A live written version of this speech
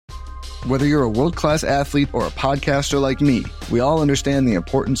Whether you're a world-class athlete or a podcaster like me, we all understand the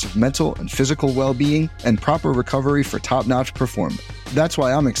importance of mental and physical well-being and proper recovery for top-notch performance. That's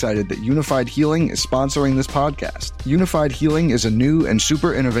why I'm excited that Unified Healing is sponsoring this podcast. Unified Healing is a new and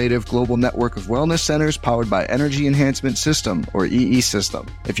super innovative global network of wellness centers powered by Energy Enhancement System, or EE System.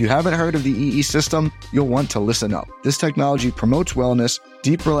 If you haven't heard of the EE System, you'll want to listen up. This technology promotes wellness,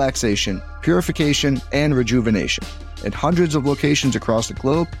 deep relaxation, purification, and rejuvenation. In hundreds of locations across the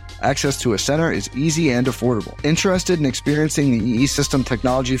globe, access to a center is easy and affordable. Interested in experiencing the EE System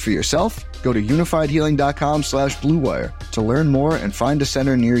technology for yourself? Go to unifiedhealing.com/bluewire to learn more and find a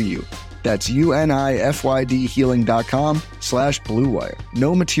center near you. That's unifydhealing.com/bluewire.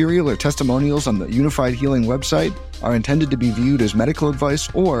 No material or testimonials on the Unified Healing website are intended to be viewed as medical advice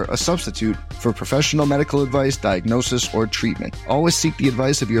or a substitute for professional medical advice, diagnosis, or treatment. Always seek the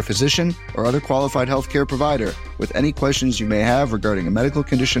advice of your physician or other qualified healthcare provider with any questions you may have regarding a medical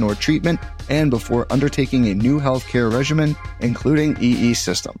condition or treatment and before undertaking a new healthcare regimen, including EE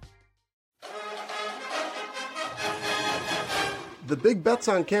System. The Big Bets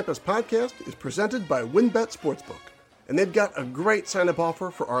on Campus podcast is presented by WynnBET Sportsbook, and they've got a great sign-up offer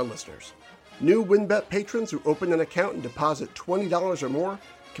for our listeners. New WynnBET patrons who open an account and deposit $20 or more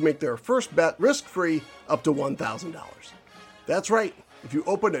can make their first bet risk-free up to $1,000. That's right. If you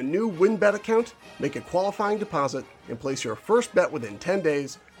open a new WynnBET account, make a qualifying deposit, and place your first bet within 10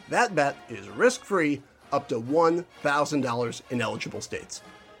 days, that bet is risk-free up to $1,000 in eligible states.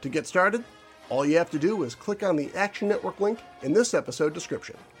 To get started, all you have to do is click on the Action Network link in this episode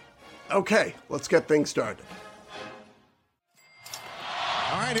description. Okay, let's get things started.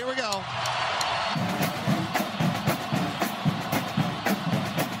 All right, here we go.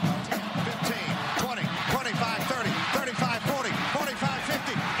 15, 20, 25, 30, 35, 40, 45,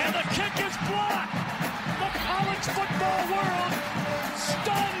 50. And the kick is blocked. The college football world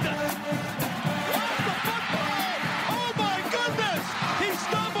stunned. Lost the football. Oh, my goodness. He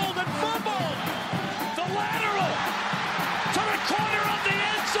stumbled and fumbled. The lateral to the corner of the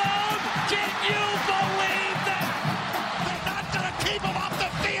end zone. Can you believe that? They're not going to keep him off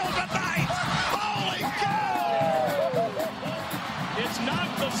the field tonight. Holy cow. It's not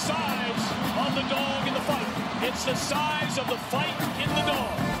the size of the dog in the fight. It's the size of the fight in the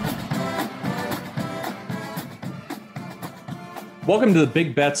dog. Welcome to the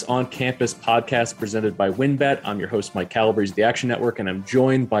Big Bets on Campus podcast presented by WynnBET. I'm your host, Mike Calabrese, the Action Network, and I'm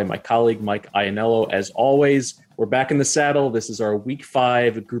joined by my colleague, Mike Iannello. As always, we're back in the saddle. This is our Week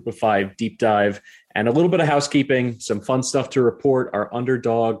 5, Group of 5 deep dive, and a little bit of housekeeping, some fun stuff to report. Our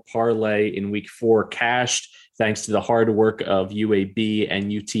underdog parlay in Week 4 cashed thanks to the hard work of UAB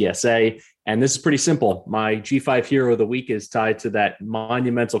and UTSA. And this is pretty simple. My G5 hero of the week is tied to that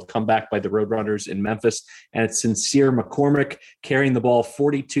monumental comeback by the Roadrunners in Memphis. And it's Sincere McCormick carrying the ball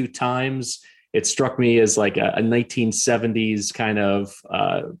 42 times. It struck me as like a 1970s kind of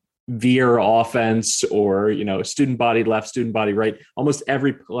veer offense, or, student body left, student body right. Almost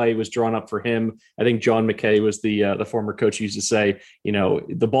every play was drawn up for him. I think John McKay was the former coach who used to say,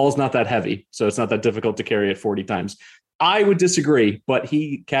 the ball's not that heavy, so it's not that difficult to carry it 40 times. I would disagree, but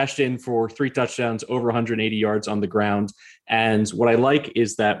he cashed in for 3 touchdowns, over 180 yards on the ground. And what I like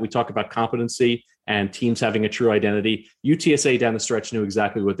is that we talk about competency and teams having a true identity. UTSA down the stretch knew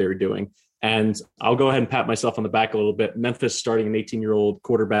exactly what they were doing. And I'll go ahead and pat myself on the back a little bit. Memphis, starting an 18-year-old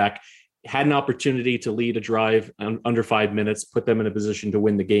quarterback, had an opportunity to lead a drive under 5 minutes, put them in a position to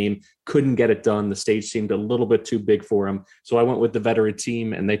win the game, couldn't get it done. The stage seemed a little bit too big for him. So I went with the veteran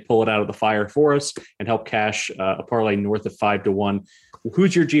team, and they pull it out of the fire for us and help cash a parlay north of 5-1.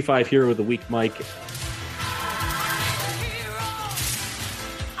 Who's your G5 hero of the week, Mike?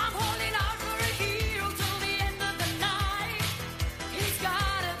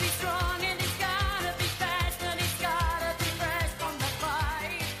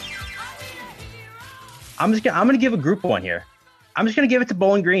 I'm going to give a group one here. I'm just going to give it to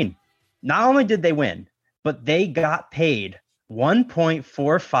Bowling Green. Not only did they win, but they got paid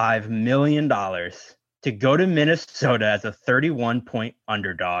 $1.45 million to go to Minnesota as a 31-point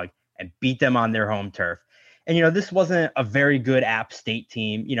underdog and beat them on their home turf. And, this wasn't a very good App State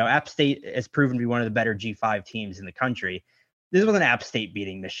team. App State has proven to be one of the better G5 teams in the country. This wasn't App State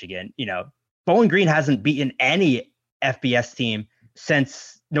beating Michigan. Bowling Green hasn't beaten any FBS team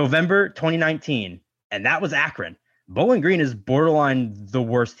since November 2019. And that was Akron. Bowling Green is borderline the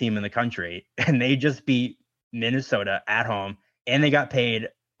worst team in the country, and they just beat Minnesota at home, and they got paid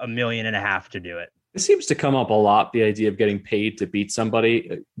 $1.5 million to do it. It seems to come up a lot, the idea of getting paid to beat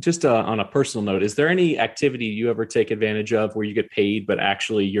somebody. Just on a personal note, is there any activity you ever take advantage of where you get paid, but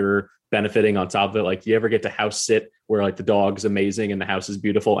actually you're benefiting on top of it? Like, do you ever get to house sit where like the dog's amazing and the house is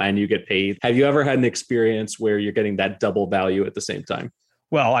beautiful and you get paid? Have you ever had an experience where you're getting that double value at the same time?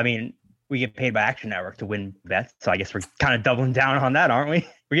 Well, I mean, we get paid by Action Network to win bets, so I guess we're kind of doubling down on that, aren't we?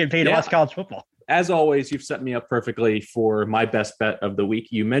 We're getting paid to watch college football. As always, you've set me up perfectly for my best bet of the week.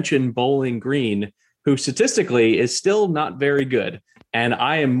 You mentioned Bowling Green, who statistically is still not very good. And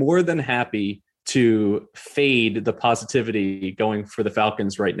I am more than happy to fade the positivity going for the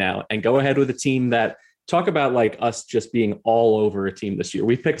Falcons right now and go ahead with a team that, talk about like us just being all over a team this year.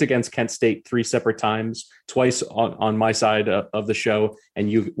 We picked against Kent State 3 separate times, twice on my side of the show. And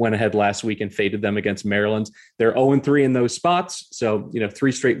you went ahead last week and faded them against Maryland. They're 0-3 in those spots. So,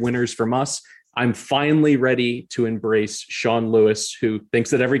 3 straight winners from us. I'm finally ready to embrace Sean Lewis, who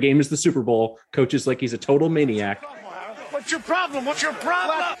thinks that every game is the Super Bowl, coaches like he's a total maniac. What's your problem? What's your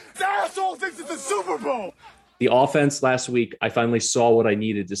problem? The asshole thinks it's a Super Bowl. The offense last week, I finally saw what I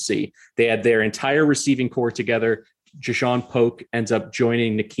needed to see. They had their entire receiving core together. Jashawn Polk ends up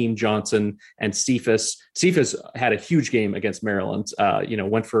joining Nakeem Johnson and Cephas. Cephas had a huge game against Maryland,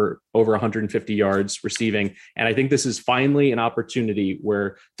 went for over 150 yards receiving. And I think this is finally an opportunity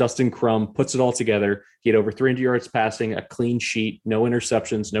where Dustin Crum puts it all together. He had over 300 yards passing, a clean sheet, no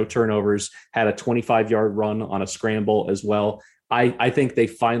interceptions, no turnovers, had a 25-yard run on a scramble as well. I think they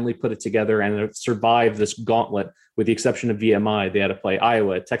finally put it together and survived this gauntlet, with the exception of VMI. They had to play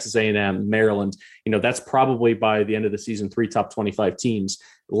Iowa, Texas A&M, Maryland. That's probably by the end of the season 3 top 25 teams.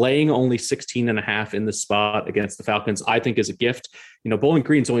 Laying only 16.5 in this spot against the Falcons, I think, is a gift. Bowling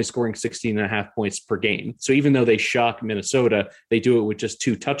Green's only scoring 16.5 points per game. So even though they shock Minnesota, they do it with just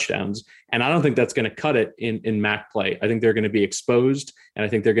 2 touchdowns. And I don't think that's going to cut it in MAC play. I think they're going to be exposed, and I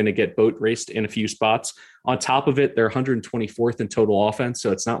think they're going to get boat raced in a few spots. On top of it, they're 124th in total offense.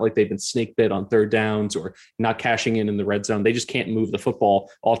 So it's not like they've been snake bit on third downs or not cashing in the red zone. They just can't move the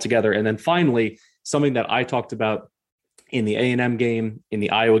football altogether. And then finally, something that I talked about in the A&M game, in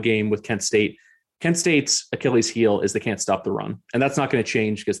the Iowa game with Kent State. Kent State's Achilles heel is they can't stop the run. And that's not going to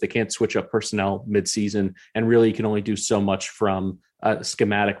change because they can't switch up personnel midseason. And really, you can only do so much from a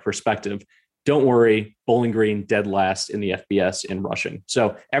schematic perspective. Don't worry, Bowling Green dead last in the FBS in rushing.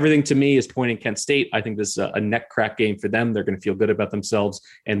 So everything to me is pointing Kent State. I think this is a neck crack game for them. They're going to feel good about themselves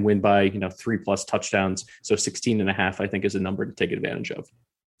and win by 3+ touchdowns. So 16.5, I think, is a number to take advantage of.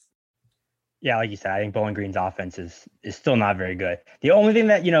 Yeah, like you said, I think Bowling Green's offense is still not very good. The only thing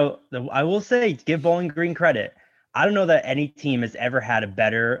that, I will say, give Bowling Green credit. I don't know that any team has ever had a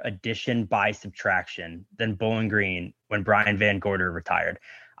better addition by subtraction than Bowling Green when Brian Van Gorder retired.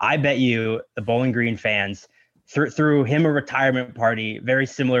 I bet you the Bowling Green fans threw him a retirement party very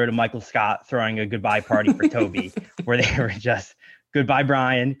similar to Michael Scott throwing a goodbye party for Toby, where they were just goodbye,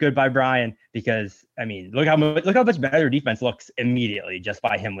 Brian, because look how much better defense looks immediately just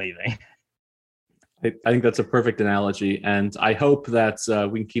by him leaving. I think that's a perfect analogy, and I hope that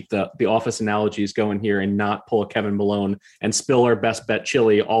we can keep the office analogies going here and not pull a Kevin Malone and spill our best bet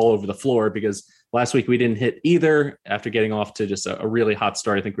chili all over the floor, because last week we didn't hit either after getting off to just a really hot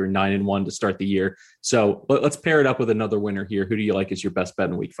start. I think we were 9-1 to start the year. So let's pair it up with another winner here. Who do you like as your best bet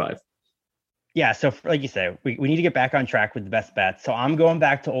in week 5? Yeah, so like you say, we need to get back on track with the best bets. So I'm going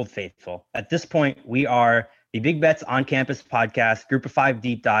back to Old Faithful. At this point, we are the Big Bets on Campus podcast, Group of 5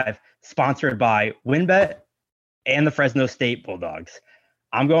 deep dive, sponsored by WinBet and the Fresno State Bulldogs.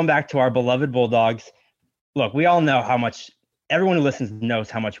 I'm going back to our beloved Bulldogs. Look, we all know how much everyone who listens knows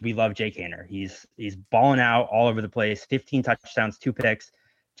how much we love Jake Haener. He's balling out all over the place. 15 touchdowns, 2 picks.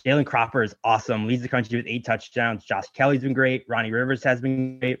 Jalen Cropper is awesome. Leads the country with 8 touchdowns. Josh Kelly's been great. Ronnie Rivers has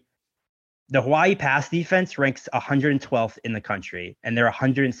been great. The Hawaii pass defense ranks 112th in the country, and they're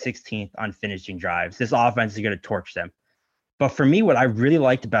 116th on finishing drives. This offense is going to torch them. But for me, what I really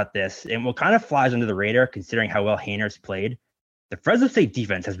liked about this, and what kind of flies under the radar considering how well Haener's played, the Fresno State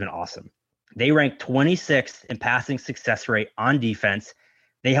defense has been awesome. They ranked 26th in passing success rate on defense.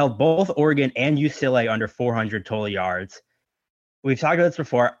 They held both Oregon and UCLA under 400 total yards. We've talked about this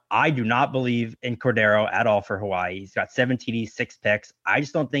before. I do not believe in Cordero at all for Hawaii. He's got 7 TDs, 6 picks. I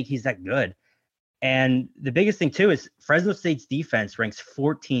just don't think he's that good. And the biggest thing, too, is Fresno State's defense ranks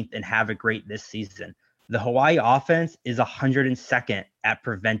 14th in havoc rate this season. The Hawaii offense is 102nd at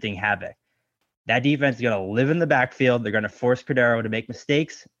preventing havoc. That defense is going to live in the backfield. They're going to force Cordero to make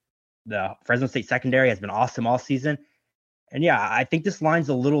mistakes. The Fresno State secondary has been awesome all season. And yeah, I think this line's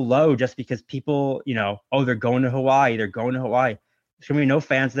a little low just because people, they're going to Hawaii. There's going to be no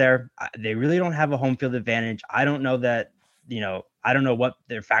fans there. They really don't have a home field advantage. I don't know that, I don't know what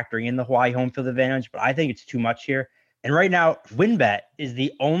they're factoring in the Hawaii home field advantage, but I think it's too much here. And right now, WinBet is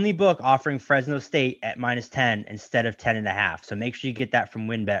the only book offering Fresno State at -10 instead of 10.5. So make sure you get that from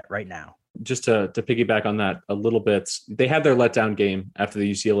WinBet right now. Just to piggyback on that a little bit, they had their letdown game after the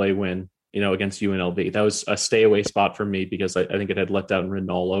UCLA win, against UNLV. That was a stay away spot for me because I think it had letdown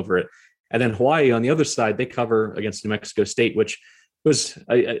written all over it. And then Hawaii on the other side, they cover against New Mexico State, which was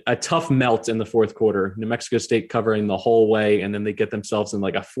a tough melt in the fourth quarter. New Mexico State covering the whole way, and then they get themselves in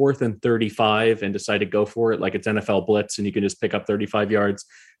like a 4th and 35 and decide to go for it like it's NFL blitz, and you can just pick up 35 yards.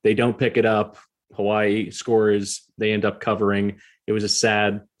 They don't pick it up. Hawaii scores. They end up covering. It was a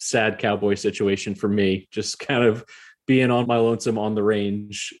sad, sad Cowboy situation for me, just kind of being on my lonesome on the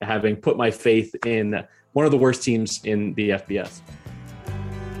range, having put my faith in one of the worst teams in the FBS.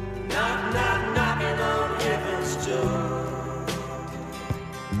 Knock, knock, knocking on heaven's door.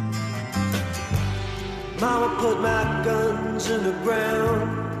 Mama put my guns in the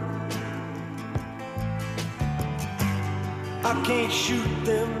ground. I can't shoot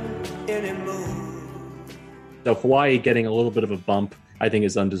them anymore. So Hawaii getting a little bit of a bump, I think,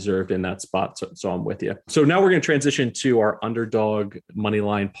 is undeserved in that spot. So I'm with you. So now we're going to transition to our underdog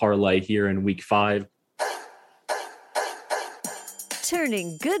moneyline parlay here in week 5.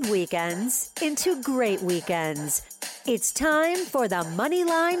 Turning good weekends into great weekends. It's time for the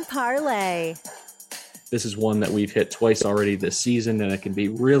Moneyline Parlay. This is one that we've hit twice already this season, and it can be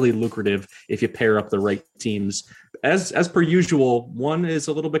really lucrative if you pair up the right teams. As per usual, one is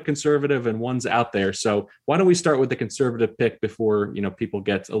a little bit conservative and one's out there. So why don't we start with the conservative pick before people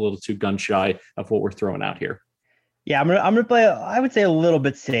get a little too gun shy of what we're throwing out here? Yeah, I'm gonna play. I would say a little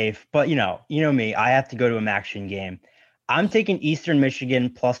bit safe, but you know me. I have to go to a action game. I'm taking Eastern Michigan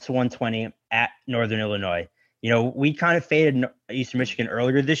plus 120 at Northern Illinois. We kind of faded Eastern Michigan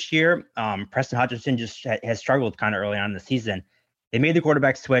earlier this year. Preston Hutchinson just has struggled kind of early on in the season. They made the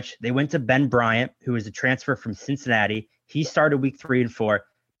quarterback switch. They went to Ben Bryant, who is a transfer from Cincinnati. He started week 3 and 4.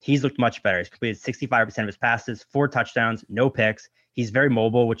 He's looked much better. He's completed 65% of his passes, 4 touchdowns, no picks. He's very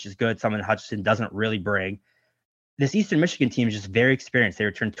mobile, which is good, something Hutchinson doesn't really bring. This Eastern Michigan team is just very experienced. They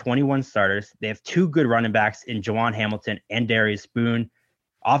returned 21 starters. They have 2 good running backs in Jawan Hamilton and Darius Boone.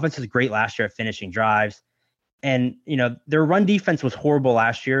 Offense was great last year at finishing drives. And, their run defense was horrible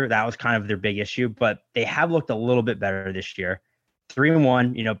last year. That was kind of their big issue, but they have looked a little bit better this year.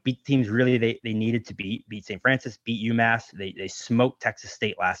 3-1, beat teams really they needed to beat St. Francis, beat UMass. They smoked Texas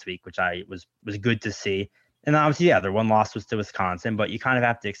State last week, which was good to see. And obviously, their one loss was to Wisconsin, but you kind of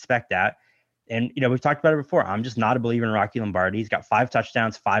have to expect that. And, we've talked about it before. I'm just not a believer in Rocky Lombardi. He's got 5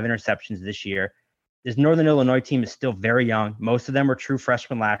 touchdowns, 5 interceptions this year. This Northern Illinois team is still very young. Most of them were true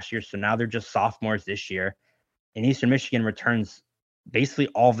freshmen last year, so now they're just sophomores this year. And Eastern Michigan returns basically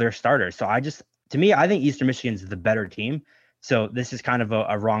all of their starters. So I think Eastern Michigan's the better team. So this is kind of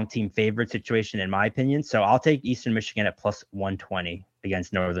a wrong team favorite situation, in my opinion. So I'll take Eastern Michigan at plus 120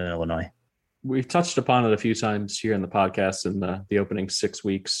 against Northern Illinois. We've touched upon it a few times here in the podcast in the opening 6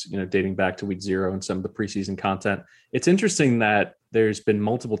 weeks, dating back to week 0 and some of the preseason content. It's interesting that there's been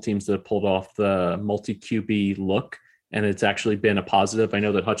multiple teams that have pulled off the multi-QB look, and it's actually been a positive. I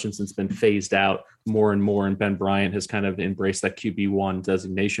know that Hutchinson's been phased out more and more, and Ben Bryant has kind of embraced that QB1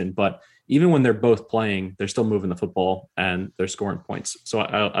 designation. But even when they're both playing, they're still moving the football and they're scoring points. So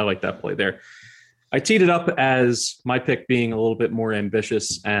I like that play there. I teed it up as my pick being a little bit more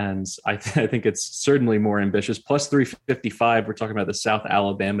ambitious, and I think it's certainly more ambitious. Plus 355, we're talking about the South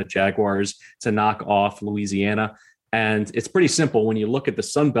Alabama Jaguars to knock off Louisiana. And it's pretty simple when you look at the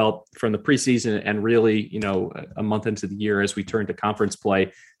Sun Belt from the preseason and really, a month into the year as we turn to conference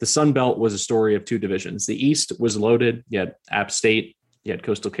play. The Sun Belt was a story of 2 divisions. The East was loaded. You had App State, you had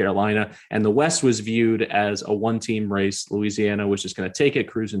Coastal Carolina, and the West was viewed as a 1-team race. Louisiana was just going to take it,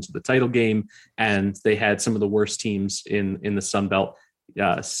 cruise into the title game, and they had some of the worst teams in the Sun Belt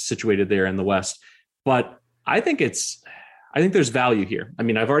situated there in the West. But I think there's value here. I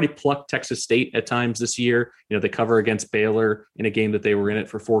mean, I've already plucked Texas State at times this year. They cover against Baylor in a game that they were in it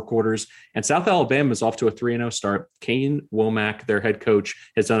for 4 quarters. And South Alabama is off to a 3-0 start. Kane Womack, their head coach,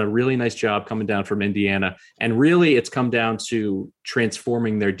 has done a really nice job coming down from Indiana. And really, it's come down to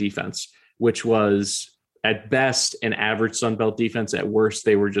transforming their defense, which was at best an average Sun Belt defense. At worst,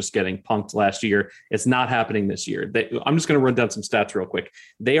 they were just getting punked last year. It's not happening this year. I'm just going to run down some stats real quick.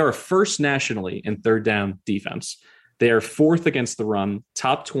 They are first nationally in third down defense. They are 4th against the run,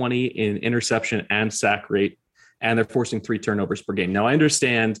 top 20 in interception and sack rate, and they're forcing 3 turnovers per game. Now, I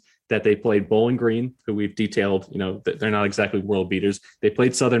understand that they played Bowling Green, who we've detailed, they're not exactly world beaters. They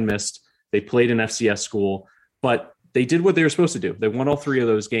played Southern Miss. They played an FCS school, but they did what they were supposed to do. They won all 3 of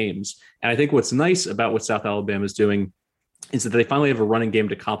those games. And I think what's nice about what South Alabama is doing is that they finally have a running game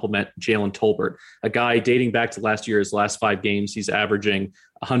to complement Jalen Tolbert, a guy dating back to last year, his last 5 games. He's averaging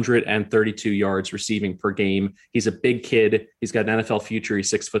 132 yards receiving per game. He's a big kid. He's got an NFL future.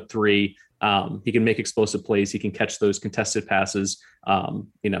 He's 6'3". He can make explosive plays. He can catch those contested passes,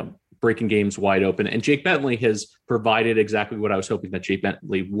 breaking games wide open. And Jake Bentley has provided exactly what I was hoping that Jake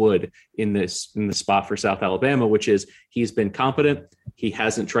Bentley would in the spot for South Alabama, which is he's been competent. He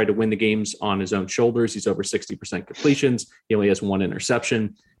hasn't tried to win the games on his own shoulders. He's over 60% completions. He only has 1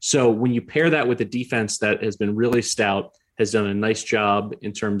 interception. So when you pair that with a defense that has been really stout, has done a nice job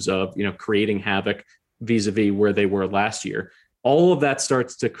in terms of, creating havoc vis-a-vis where they were last year, all of that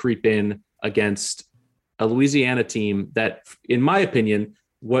starts to creep in against a Louisiana team that, in my opinion,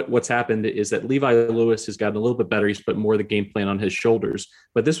 what's happened is that Levi Lewis has gotten a little bit better. He's put more of the game plan on his shoulders,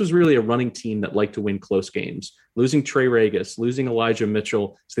 but this was really a running team that liked to win close games. Losing Trey Regis, losing Elijah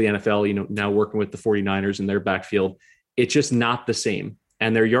Mitchell to the NFL, now working with the 49ers in their backfield, it's just not the same.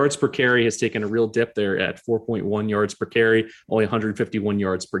 And their yards per carry has taken a real dip. They're at 4.1 yards per carry, only 151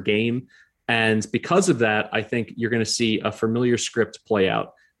 yards per game. And because of that, I think you're going to see a familiar script play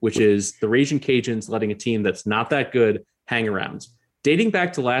out, which is the Raging Cajuns letting a team that's not that good hang around. Dating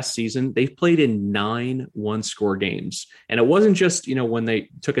back to last season, they've played in 9 one-score games. And it wasn't just, when they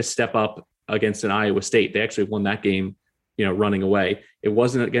took a step up against an Iowa State. They actually won that game, running away. It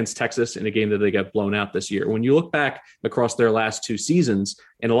wasn't against Texas in a game that they got blown out this year. When you look back across their last 2 seasons,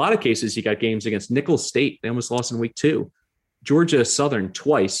 in a lot of cases, you got games against Nicholls State. They almost lost in week 2. Georgia Southern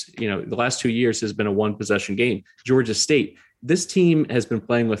twice, the last 2 years has been a 1-possession game. Georgia State. This team has been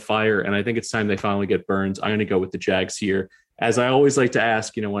playing with fire, and I think it's time they finally get burned. I'm going to go with the Jags here. As I always like to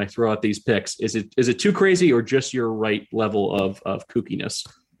ask, when I throw out these picks, is it too crazy or just your right level of kookiness?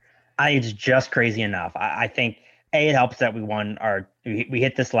 I think it's just crazy enough. I think it helps that we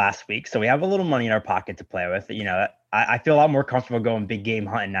hit this last week, so we have a little money in our pocket to play with. I feel a lot more comfortable going big game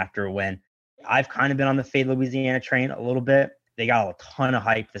hunting after a win. I've kind of been on the Fade Louisiana train a little bit. They got a ton of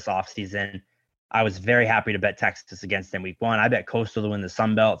hype this offseason. I was very happy to bet Texas against them week 1. I bet Coastal to win the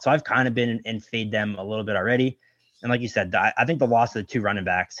Sun Belt, so I've kind of been and fade them a little bit already. And like you said, I think the loss of the 2 running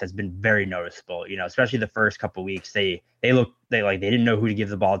backs has been very noticeable, especially the first couple of weeks. They didn't know who to give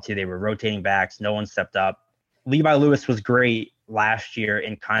the ball to. They were rotating backs. No one stepped up. Levi Lewis was great last year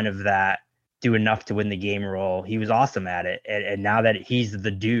in kind of that do enough to win the game role. He was awesome at it. And now that he's the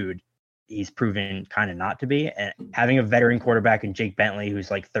dude, he's proven kind of not to be. And having a veteran quarterback in Jake Bentley,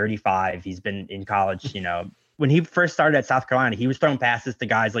 who's like 35, he's been in college, when he first started at South Carolina, he was throwing passes to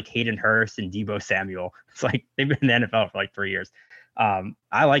guys like Hayden Hurst and Deebo Samuel. It's like they've been in the NFL for like 3 years.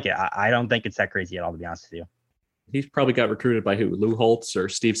 I like it. I don't think it's that crazy at all, to be honest with you. He's probably got recruited by who? Lou Holtz or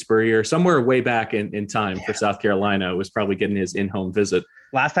Steve Spurrier, somewhere way back in time for South Carolina, was probably getting his in-home visit.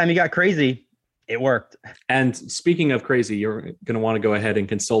 Last time he got crazy, it worked. And speaking of crazy, you're going to want to go ahead and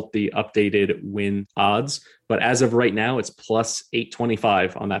consult the updated win odds. But as of right now, it's plus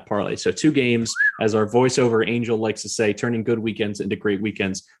 825 on that parlay. So 2 games, as our voiceover angel likes to say, turning good weekends into great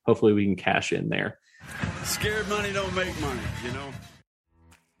weekends. Hopefully we can cash in there. Scared money don't make money,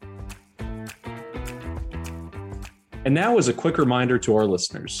 And now as a quick reminder to our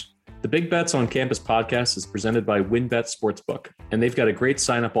listeners, the Big Bets on Campus podcast is presented by WynnBET Sportsbook, and they've got a great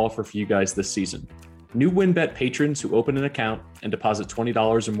sign-up offer for you guys this season. New WynnBET patrons who open an account and deposit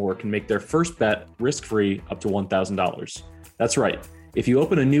 $20 or more can make their first bet risk-free up to $1,000. That's right. If you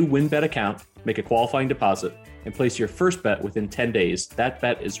open a new WynnBET account, make a qualifying deposit, and place your first bet within 10 days, that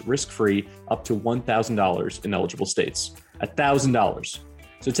bet is risk-free up to $1,000 in eligible states. $1,000.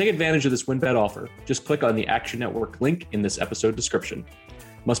 So take advantage of this WynnBET offer. Just click on the Action Network link in this episode description.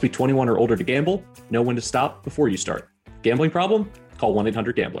 Must be 21 or older to gamble. Know when to stop before you start. Gambling problem? Call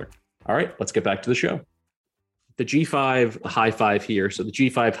 1-800-GAMBLER. All right, let's get back to the show. The G5 high five here. So the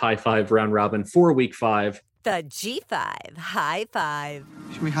G5 high five round robin for week 5. The G5 high five.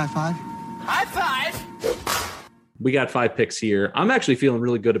 Should we high five? High five! We got 5 picks here. I'm actually feeling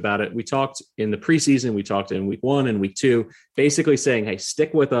really good about it. We talked in the preseason. We talked in week 1 and week 2, basically saying, hey,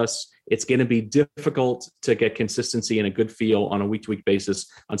 stick with us. It's going to be difficult to get consistency and a good feel on a week-to-week basis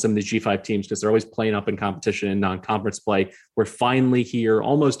on some of these G5 teams because they're always playing up in competition and non-conference play. We're finally here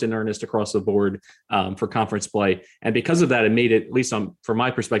almost in earnest across the board for conference play. And because of that, it made it, at least from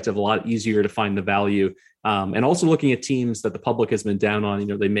my perspective, a lot easier to find the value. And also looking at teams that the public has been down on,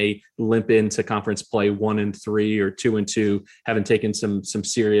 they may limp into conference play 1-3 or 2-2, having taken some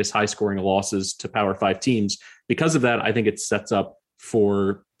serious high scoring losses to Power 5 teams. Because of that, I think it sets up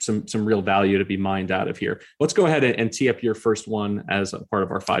for some real value to be mined out of here. Let's go ahead and tee up your first one as a part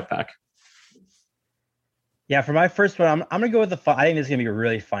of our 5-pack. Yeah, for my first one, I'm going to go with I think this is going to be a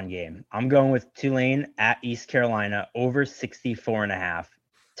really fun game. I'm going with Tulane at East Carolina over 64.5.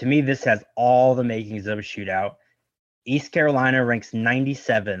 To me, this has all the makings of a shootout. East Carolina ranks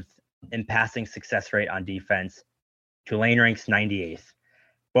 97th in passing success rate on defense. Tulane ranks 98th.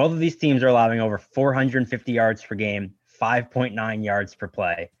 Both of these teams are allowing over 450 yards per game, 5.9 yards per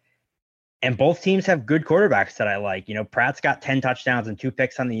play. And both teams have good quarterbacks that I like. Pratt's got 10 touchdowns and 2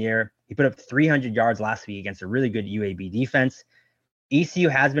 picks on the year. He put up 300 yards last week against a really good UAB defense. ECU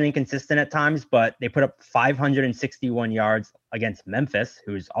has been inconsistent at times, but they put up 561 yards against Memphis,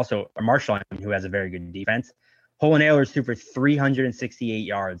 who's also a Marshall, who has a very good defense. Holden Ahlers threw for 368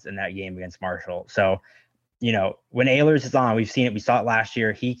 yards in that game against Marshall. So, when Ahlers is on, we've seen it. We saw it last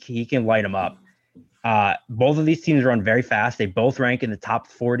year. He can light them up. Both of these teams run very fast. They both rank in the top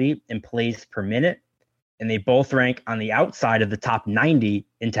 40 in plays per minute, and they both rank on the outside of the top 90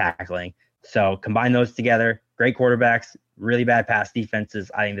 in tackling. So combine those together, great quarterbacks, really bad pass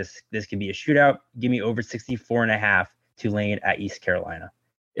defenses. I think this could be a shootout. Give me over 64.5 Tulane at East Carolina.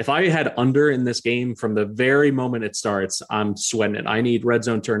 If I had under in this game from the very moment it starts, I'm sweating it. I need red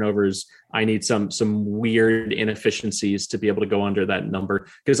zone turnovers. I need some weird inefficiencies to be able to go under that number.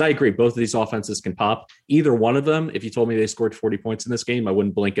 Because I agree, both of these offenses can pop. Either one of them, if you told me they scored 40 points in this game, I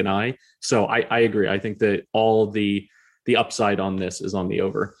wouldn't blink an eye. So I agree. I think that all the upside on this is on the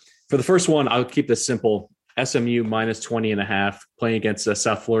over. For the first one, I'll keep this simple. SMU minus 20.5, playing against a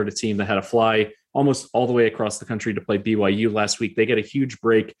South Florida team that had to fly almost all the way across the country to play BYU last week. They get a huge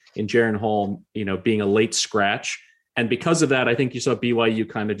break in Jaren Hall, being a late scratch. And because of that, I think you saw BYU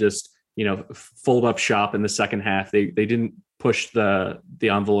kind of just, fold up shop in the second half. They didn't push the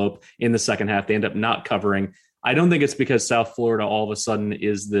envelope in the second half. They end up not covering. I don't think it's because South Florida all of a sudden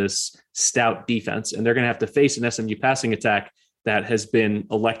is this stout defense, and they're going to have to face an SMU passing attack that has been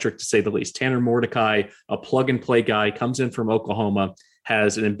electric, to say the least. Tanner Mordecai, a plug-and-play guy, comes in from Oklahoma,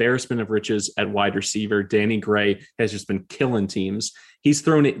 has an embarrassment of riches at wide receiver. Danny Gray has just been killing teams. He's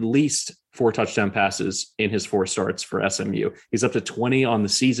thrown at least 4 touchdown passes in his 4 starts for SMU. He's up to 20 on the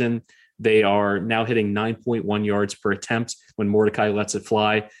season. They are now hitting 9.1 yards per attempt when Mordecai lets it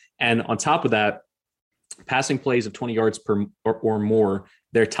fly. And on top of that, passing plays of 20 yards per or more,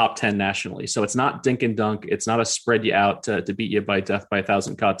 they're top 10 nationally. So it's not dink and dunk. It's not a spread you out to beat you by death by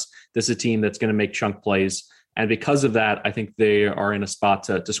 1,000 cuts. This is a team that's going to make chunk plays. And because of that, I think they are in a spot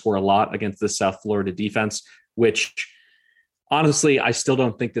to score a lot against the South Florida defense, which honestly, I still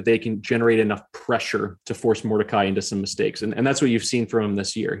don't think that they can generate enough pressure to force Mordecai into some mistakes. And that's what you've seen from him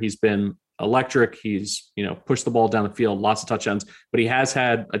this year. He's been electric. He's, pushed the ball down the field, lots of touchdowns, but he has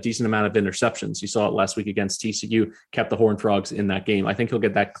had a decent amount of interceptions. You saw it last week against TCU, kept the Horned Frogs in that game. I think he'll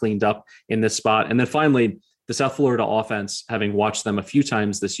get that cleaned up in this spot. And then finally, the South Florida offense, having watched them a few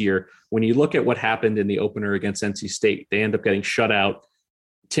times this year, when you look at what happened in the opener against NC State, they end up getting shut out.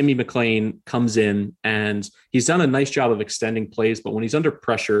 Timmy McClain comes in and he's done a nice job of extending plays, but when he's under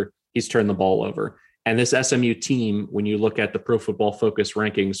pressure, he's turned the ball over. And this SMU team, when you look at the Pro Football Focus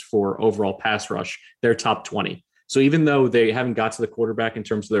rankings for overall pass rush, they're top 20. So even though they haven't got to the quarterback in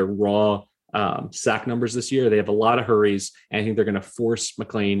terms of their raw sack numbers this year, they have a lot of hurries, and I think they're going to force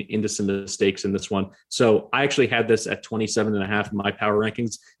McClain into some mistakes in this one. So I actually had this at 27.5 in my power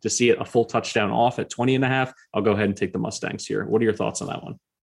rankings. To see it a full touchdown off at 20.5, I'll go ahead and take the Mustangs here. What are your thoughts on that one?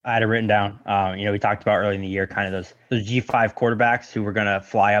 I had it written down. We talked about early in the year, kind of those G5 quarterbacks who were going to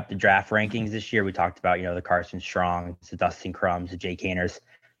fly up the draft rankings this year. We talked about, the Carson Strongs, the Dustin Crums, the Jay Caners.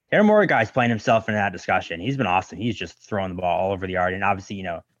 Tanner Mordecai's playing himself in that discussion. He's been awesome. He's just throwing the ball all over the yard. And obviously,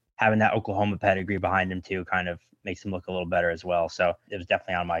 having that Oklahoma pedigree behind him too kind of makes him look a little better as well. So it was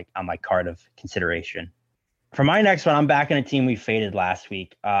definitely on my card of consideration. For my next one, I'm backing a team we faded last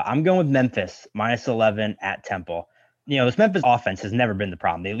week. I'm going with Memphis, minus 11 at Temple. This Memphis offense has never been the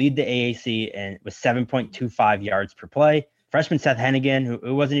problem. They lead the AAC and with 7.25 yards per play. Freshman Seth Hennigan,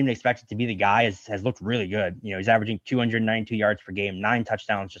 who wasn't even expected to be the guy, has looked really good. He's averaging 292 yards per game, 9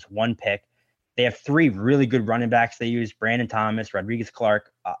 touchdowns, just 1 pick. They have 3 really good running backs they use: Brandon Thomas, Rodriguez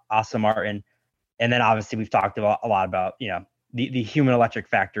Clark, Asa Martin. And then obviously we've talked a lot about, the human electric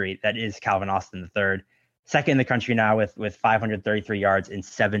factory that is Calvin Austin III. Second in the country now with 533 yards and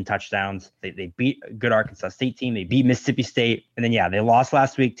 7 touchdowns. They beat a good Arkansas State team. They beat Mississippi State. And then, they lost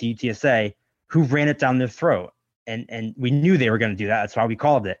last week to UTSA, who ran it down their throat. And we knew they were going to do that. That's why we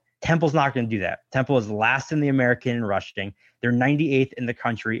called it. Temple's not going to do that. Temple is last in the American in rushing. They're 98th in the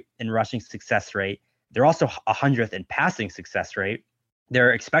country in rushing success rate. They're also 100th in passing success rate.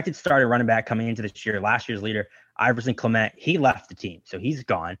 Their expected starter running back coming into this year, last year's leader, Iverson Clement, he left the team, so he's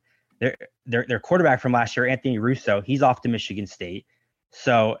gone. Their quarterback from last year, Anthony Russo, he's off to Michigan State.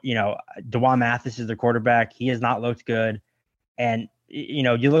 So, DeJuan Mathis is their quarterback. He has not looked good. And, you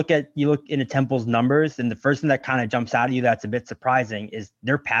look into Temple's numbers, and the first thing that kind of jumps out at you that's a bit surprising is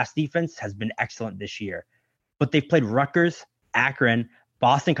their pass defense has been excellent this year. But they've played Rutgers, Akron,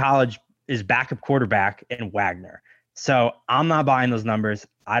 Boston College is backup quarterback, and Wagner. So I'm not buying those numbers.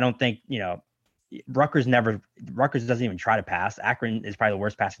 I don't think, Rutgers doesn't even try to pass. Akron is probably the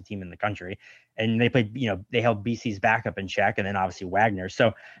worst passing team in the country. And they played, they held BC's backup in check, and then obviously Wagner.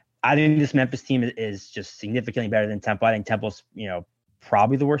 So I think this Memphis team is just significantly better than Temple. I think Temple's,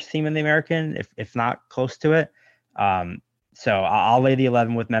 probably the worst team in the American, if not close to it. So I'll lay the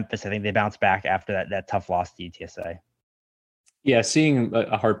 11 with Memphis. I think they bounce back after that tough loss to UTSA. Yeah, seeing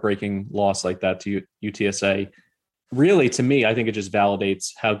a heartbreaking loss like that to UTSA, really, to me, I think it just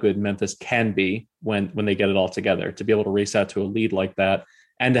validates how good Memphis can be when they get it all together. To be able to race out to a lead like that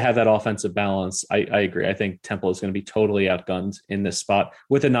and to have that offensive balance, I agree. I think Temple is going to be totally outgunned in this spot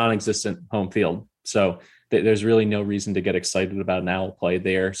with a non-existent home field. So there's really no reason to get excited about an Owl play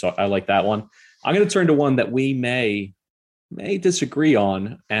there. So I like that one. I'm going to turn to one that we may disagree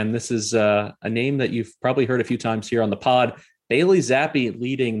on, and this is a name that you've probably heard a few times here on the pod. Bailey Zappi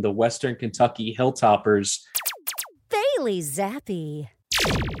leading the Western Kentucky Hilltoppers. Bailey Zappi.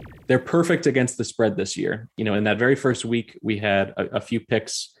 They're perfect against the spread this year. In that very first week, we had a few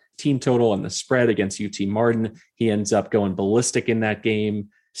picks, team total and the spread against UT Martin. He ends up going ballistic in that game.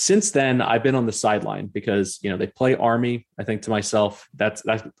 Since then, I've been on the sideline because, they play Army. I think to myself, that's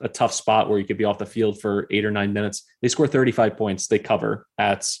a tough spot where you could be off the field for 8 or 9 minutes. They score 35 points. They cover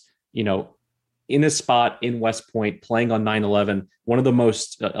at, in this spot in West Point, playing on 9/11, one of the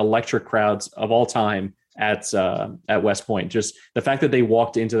most electric crowds of all time at West Point. Just the fact that they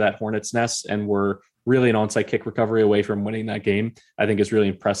walked into that Hornets nest and were really an onside kick recovery away from winning that game, I think is really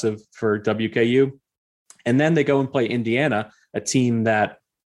impressive for WKU. And then they go and play Indiana, a team that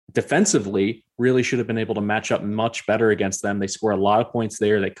defensively really should have been able to match up much better against them. They score a lot of points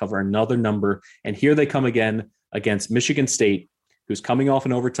there. They cover another number. And here they come again against Michigan State, who's coming off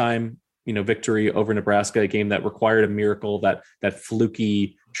an overtime, victory over Nebraska, a game that required a miracle, that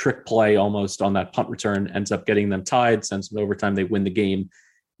fluky trick play almost on that punt return ends up getting them tied, sends them to overtime. They win the game.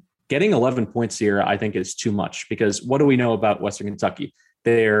 Getting 11 points here, I think, is too much, because what do we know about Western Kentucky?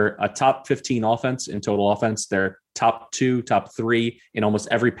 They're a top 15 offense in total offense. They're top 2, top 3 in almost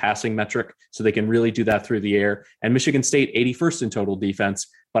every passing metric. So they can really do that through the air. And Michigan State, 81st in total defense,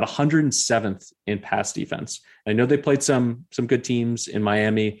 but 107th in pass defense. I know they played some good teams in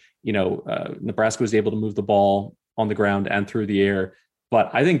Miami. Nebraska was able to move the ball on the ground and through the air. But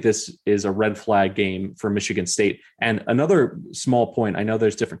I think this is a red flag game for Michigan State. And another small point, I know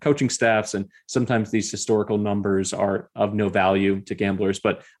there's different coaching staffs, and sometimes these historical numbers are of no value to gamblers,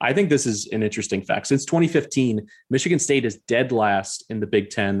 but I think this is an interesting fact. Since 2015, Michigan State is dead last in the Big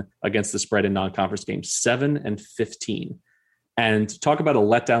Ten against the spread in non-conference games, 7-15. And talk about a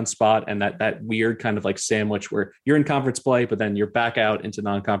letdown spot and that weird kind of like sandwich where you're in conference play, but then you're back out into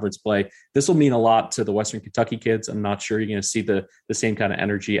non-conference play. This will mean a lot to the Western Kentucky kids. I'm not sure you're going to see the same kind of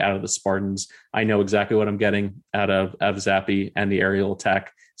energy out of the Spartans. I know exactly what I'm getting out of Zappi and the aerial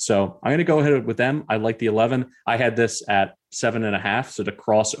attack. So I'm going to go ahead with them. I like the 11. I had this at 7.5. So to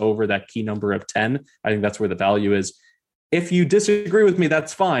cross over that key number of 10, I think that's where the value is. If you disagree with me,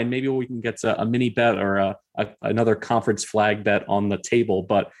 that's fine. Maybe we can get a mini bet or another conference flag bet on the table.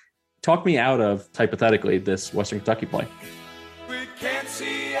 But talk me out of, hypothetically, this Western Kentucky play. We can't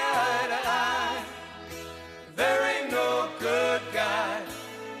see eye to eye. There ain't no good guy.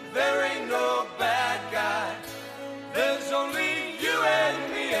 There ain't no bad guy. There's only you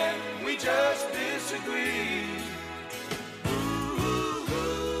and me, and we just disagree.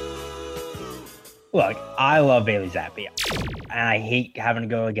 Look, I love Bailey Zappi, and I hate having to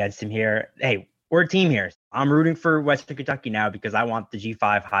go against him here. Hey, we're a team here. I'm rooting for Western Kentucky now because I want the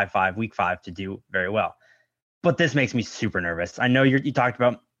G5, High 5, Week 5 to do very well. But this makes me super nervous. I know you talked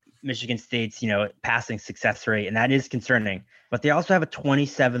about Michigan State's, passing success rate, and that is concerning. But they also have a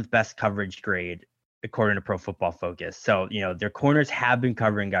 27th best coverage grade according to Pro Football Focus. So, their corners have been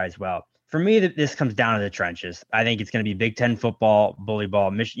covering guys well. For me, this comes down to the trenches. I think it's going to be Big Ten football, bully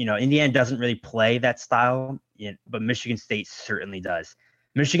ball. Indiana doesn't really play that style, but Michigan State certainly does.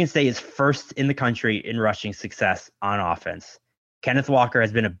 Michigan State is first in the country in rushing success on offense. Kenneth Walker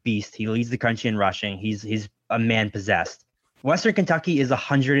has been a beast. He leads the country in rushing. He's a man possessed. Western Kentucky is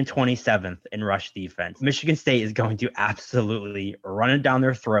 127th in rush defense. Michigan State is going to absolutely run it down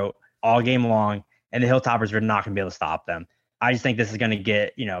their throat all game long, and the Hilltoppers are not going to be able to stop them. I just think this is going to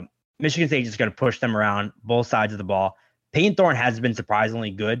get, Michigan State is going to push them around both sides of the ball. Peyton Thorne has been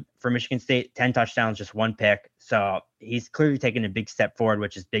surprisingly good for Michigan State. 10 touchdowns, just 1 pick. So he's clearly taken a big step forward,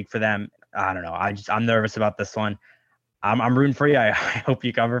 which is big for them. I don't know. I'm nervous about this one. I'm rooting for you. I hope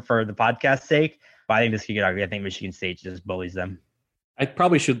you cover for the podcast's sake. But I think this could get ugly. I think Michigan State just bullies them. I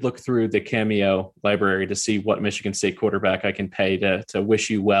probably should look through the Cameo library to see what Michigan State quarterback I can pay to wish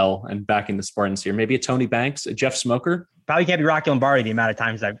you well and backing the Spartans here. Maybe a Tony Banks, a Jeff Smoker. Probably can't be Rocky Lombardi the amount of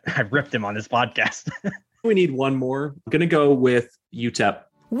times I've ripped him on this podcast. We need one more. I'm going to go with UTEP.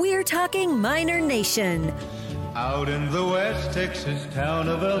 We're talking Miner Nation. Out in the West Texas town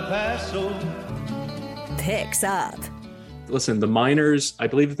of El Paso. Picks up. Listen, the Miners, I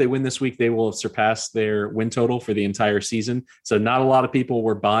believe if they win this week, they will have surpassed their win total for the entire season. So not a lot of people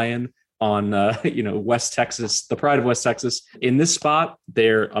were buying on, West Texas, the pride of West Texas. In this spot,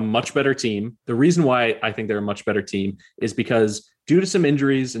 they're a much better team. The reason why I think they're a much better team is because due to some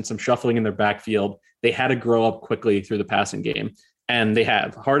injuries and some shuffling in their backfield, they had to grow up quickly through the passing game. And they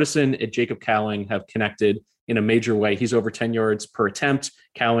have. Hardison and Jacob Cowing have connected in a major way. He's over 10 yards per attempt.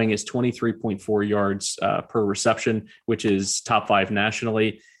 Cowing is 23.4 yards per reception, which is top 5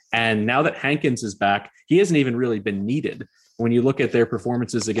 nationally. And now that Hankins is back, he hasn't even really been needed. When you look at their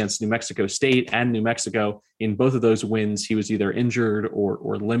performances against New Mexico State and New Mexico, in both of those wins, he was either injured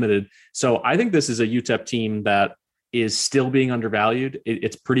or limited. So I think this is a UTEP team that is still being undervalued.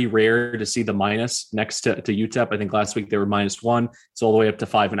 It's pretty rare to see the minus next to UTEP. I think last week they were -1. It's all the way up to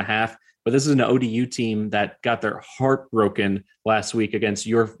 5.5. But this is an ODU team that got their heart broken last week against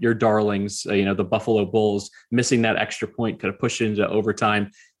your darlings, the Buffalo Bulls. Missing that extra point could have pushed it into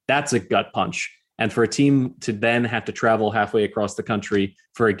overtime. That's a gut punch. And for a team to then have to travel halfway across the country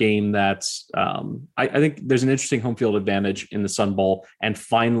for a game that's, I think there's an interesting home field advantage in the Sun Bowl. And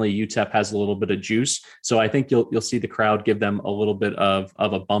finally, UTEP has a little bit of juice. So I think you'll see the crowd give them a little bit of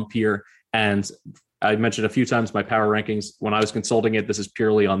a bump here. And I mentioned a few times my power rankings. When I was consulting it, this is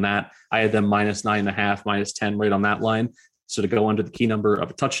purely on that. I had them -9.5, -10 right on that line. So to go under the key number of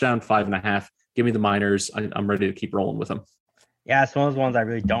a touchdown, 5.5, give me the Miners. I'm ready to keep rolling with them. Yeah, it's one of those ones I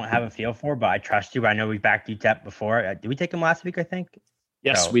really don't have a feel for, but I trust you. I know we backed UTEP before. Did we take them last week, I think?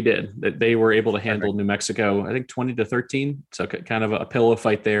 Yes, we did. They were able to handle New Mexico, I think 20-13. So kind of a pillow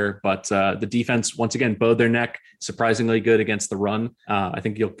fight there. But the defense, once again, bowed their neck. Surprisingly good against the run. I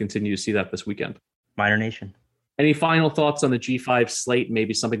think you'll continue to see that this weekend. Miner Nation. Any final thoughts on the G5 slate?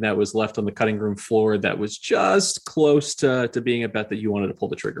 Maybe something that was left on the cutting room floor that was just close to being a bet that you wanted to pull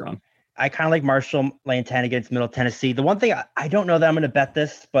the trigger on? I kind of like Marshall laying 10 against Middle Tennessee. The one thing I don't know that I'm going to bet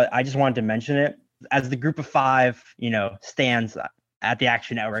this, but I just wanted to mention it. As the group of 5, stands at the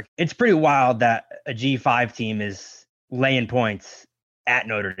Action Network, it's pretty wild that a G5 team is laying points at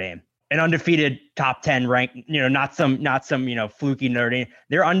Notre Dame. An undefeated top 10 ranked, not some fluky Notre Dame.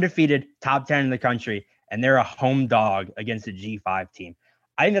 They're undefeated top 10 in the country, and they're a home dog against a G5 team.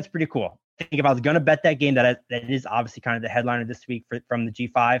 I think that's pretty cool. Think if I was going to bet that game, that is obviously kind of the headliner this week from the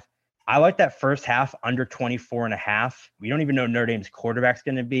G5. I like that first half under 24.5. We don't even know Notre Dame's quarterback's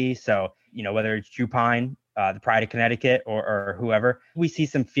going to be. So, whether it's Drew Pine, the Pride of Connecticut or whoever, we see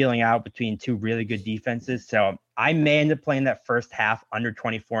some feeling out between two really good defenses. So I may end up playing that first half under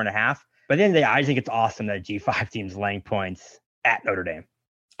 24.5. But at the end of the day, I just think it's awesome that G5 team's laying points at Notre Dame.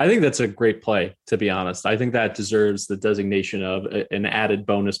 I think that's a great play, to be honest. I think that deserves the designation of an added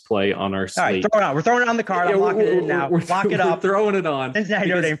bonus play on our slate. All right, we're throwing it on the card. I'm locking it in now. Lock it up. We're throwing it on. Cincinnati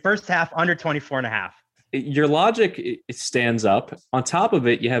Notre Dame, first half under 24.5. Your logic it stands up. On top of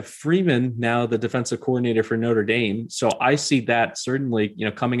it, you have Freeman, now the defensive coordinator for Notre Dame. So I see that certainly,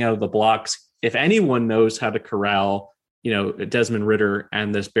 coming out of the blocks. If anyone knows how to corral Desmond Ridder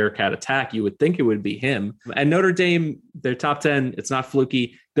and this Bearcat attack, you would think it would be him. And Notre Dame, they're top 10. It's not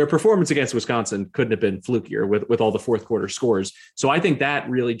fluky. Their performance against Wisconsin couldn't have been flukier with all the fourth quarter scores. So I think that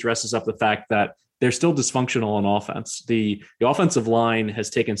really dresses up the fact that they're still dysfunctional on offense. The offensive line has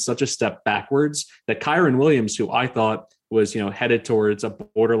taken such a step backwards that Kyron Williams, who I thought was, headed towards a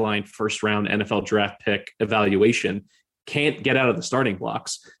borderline first round NFL draft pick evaluation, can't get out of the starting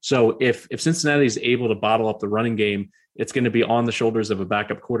blocks. So if Cincinnati is able to bottle up the running game, it's going to be on the shoulders of a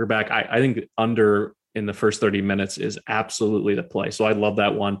backup quarterback. I think under in the first 30 minutes is absolutely the play. So I love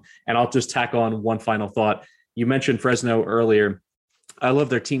that one. And I'll just tack on one final thought. You mentioned Fresno earlier. I love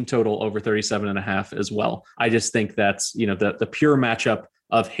their team total over 37.5 as well. I just think that's, the pure matchup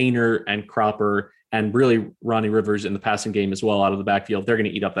of Haener and Cropper and really Ronnie Rivers in the passing game as well out of the backfield. They're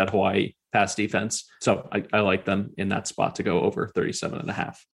going to eat up that Hawaii pass defense. So I like them in that spot to go over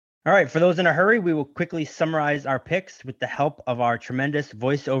 37.5. All right, for those in a hurry, we will quickly summarize our picks with the help of our tremendous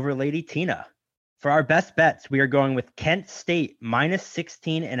voiceover lady, Tina. For our best bets, we are going with Kent State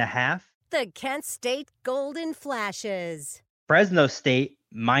 -16.5 The Kent State Golden Flashes. Fresno State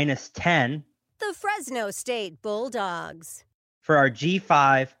 -10. The Fresno State Bulldogs. For our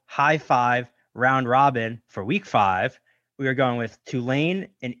G5 High Five round robin for week 5, we are going with Tulane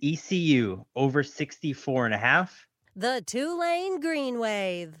and ECU over 64.5. The Tulane Green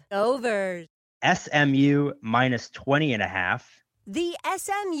Wave. Over. SMU -20.5. The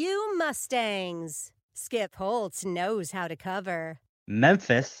SMU Mustangs. Skip Holtz knows how to cover.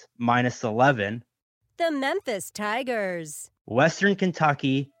 Memphis -11. The Memphis Tigers. Western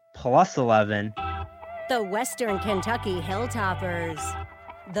Kentucky +11. The Western Kentucky Hilltoppers.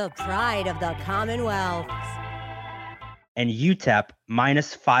 The pride of the Commonwealth. And UTEP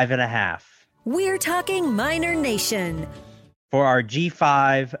 -5.5. We're talking Minor Nation. For our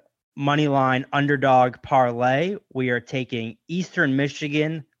G5 Moneyline Underdog Parlay, we are taking Eastern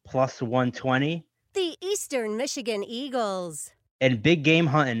Michigan +120. The Eastern Michigan Eagles. And Big Game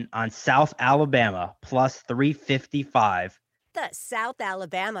Hunting on South Alabama +355. The South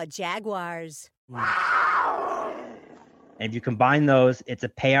Alabama Jaguars. And if you combine those, it's a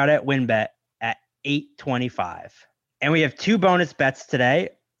payout at WinBet at $8.25. And we have 2 bonus bets today.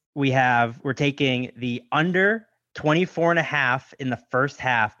 We're taking the under 24.5 in the first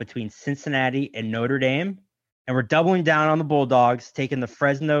half between Cincinnati and Notre Dame. And we're doubling down on the Bulldogs, taking the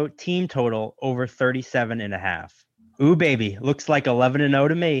Fresno team total over 37.5. Ooh, baby. Looks like 11-0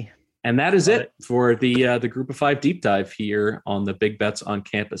 to me. And that is it for the Group of 5 deep dive here on the Big Bets on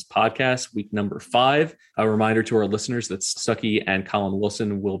Campus podcast, week number 5. A reminder to our listeners that Stuckey and Colin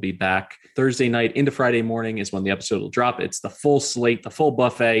Wilson will be back Thursday night into Friday morning is when the episode will drop. It's the full slate, the full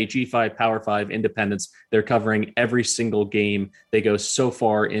buffet, G5, Power 5, Independence. They're covering every single game. They go so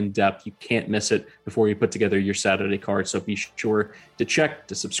far in depth. You can't miss it before you put together your Saturday card. So be sure to check,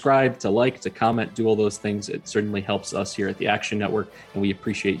 to subscribe, to like, to comment, do all those things. It certainly helps us here at the Action Network, and we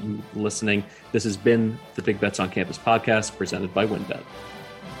appreciate you listening. This has been the Big Bets on Campus podcast presented by WinBet.